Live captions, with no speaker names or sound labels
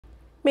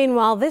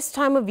Meanwhile, this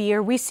time of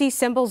year, we see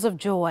symbols of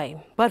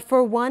joy. But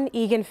for one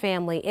Egan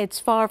family, it's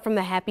far from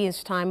the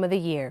happiest time of the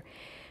year.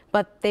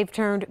 But they've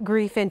turned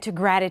grief into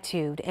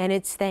gratitude, and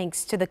it's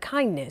thanks to the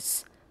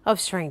kindness of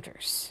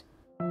strangers.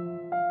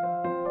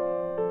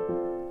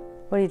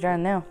 What are you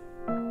drawing now?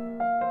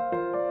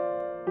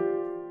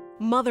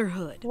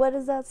 Motherhood. What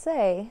does that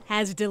say?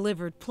 Has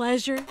delivered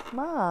pleasure,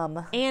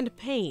 Mom. and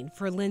pain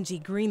for Lindsay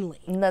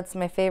Greenlee. That's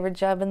my favorite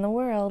job in the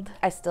world.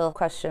 I still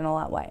question a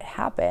lot why it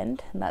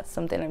happened, and that's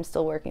something I'm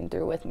still working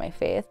through with my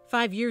faith.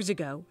 5 years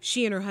ago,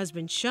 she and her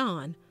husband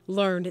Sean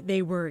learned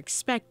they were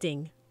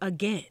expecting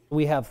again.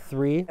 We have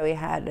 3. We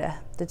had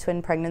the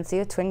twin pregnancy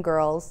with twin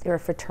girls. They were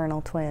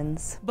fraternal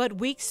twins. But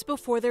weeks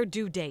before their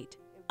due date,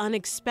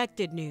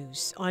 unexpected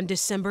news on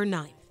December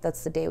 9th.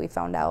 That's the day we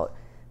found out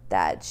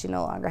that she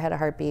no longer had a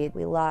heartbeat.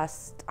 We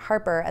lost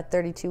Harper at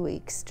 32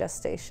 weeks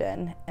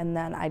gestation, and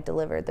then I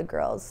delivered the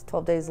girls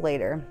 12 days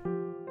later.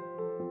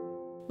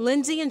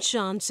 Lindsay and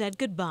Sean said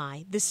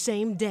goodbye the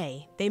same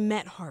day they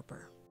met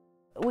Harper.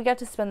 We got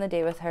to spend the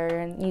day with her,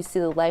 and you see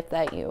the life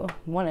that you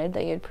wanted,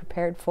 that you had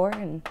prepared for,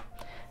 and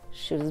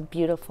she was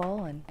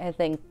beautiful. And I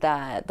think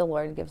that the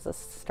Lord gives us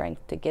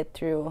strength to get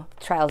through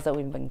trials that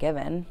we've been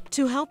given.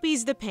 To help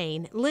ease the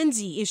pain,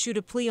 Lindsay issued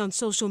a plea on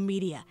social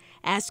media,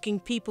 asking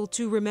people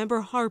to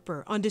remember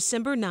Harper on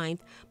December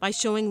 9th by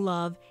showing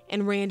love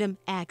and random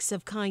acts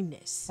of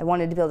kindness. I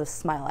wanted to be able to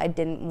smile. I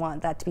didn't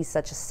want that to be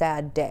such a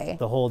sad day.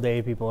 The whole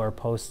day people are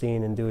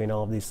posting and doing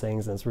all of these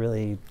things, and it's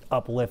really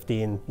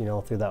uplifting,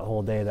 through that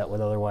whole day that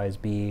would otherwise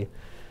be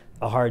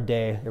a hard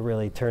day. It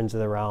really turns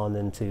it around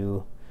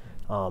into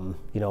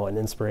an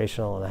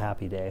inspirational and a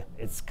happy day.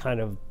 It's kind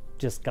of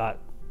just got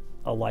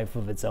a life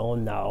of its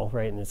own now,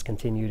 right? And it's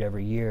continued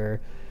every year.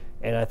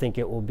 And I think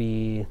it will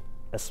be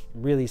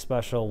really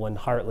special when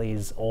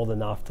Hartley's old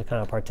enough to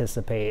kind of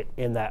participate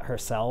in that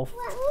herself.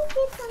 Let me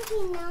get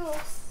something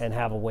else. And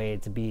have a way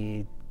to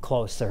be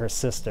close to her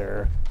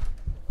sister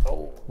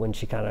when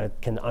she kind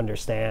of can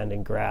understand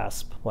and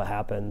grasp what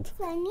happened.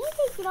 I need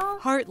to get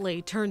off.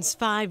 Hartley turns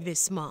 5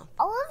 this month.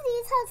 All of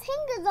these have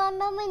fingers on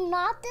them and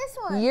not this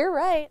one. You're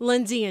right.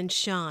 Lindsay and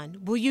Sean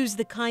will use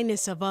the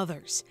kindness of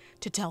others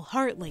to tell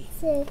Hartley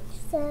 6,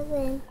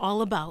 7,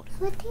 all about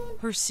 14,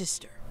 her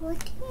sister.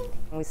 14.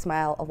 We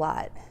smile a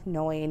lot,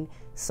 knowing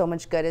so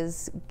much good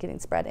is getting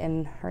spread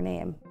in her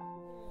name.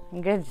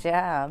 Good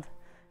job.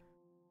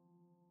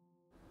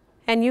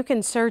 And you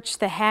can search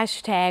the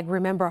hashtag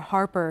Remember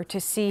Harper to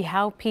see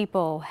how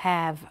people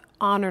have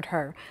honored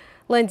her.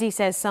 Lindsay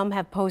says some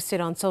have posted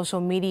on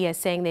social media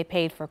saying they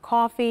paid for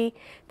coffee,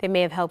 they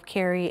may have helped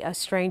carry a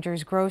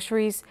stranger's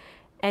groceries,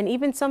 and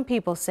even some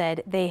people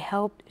said they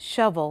helped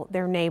shovel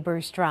their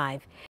neighbor's drive.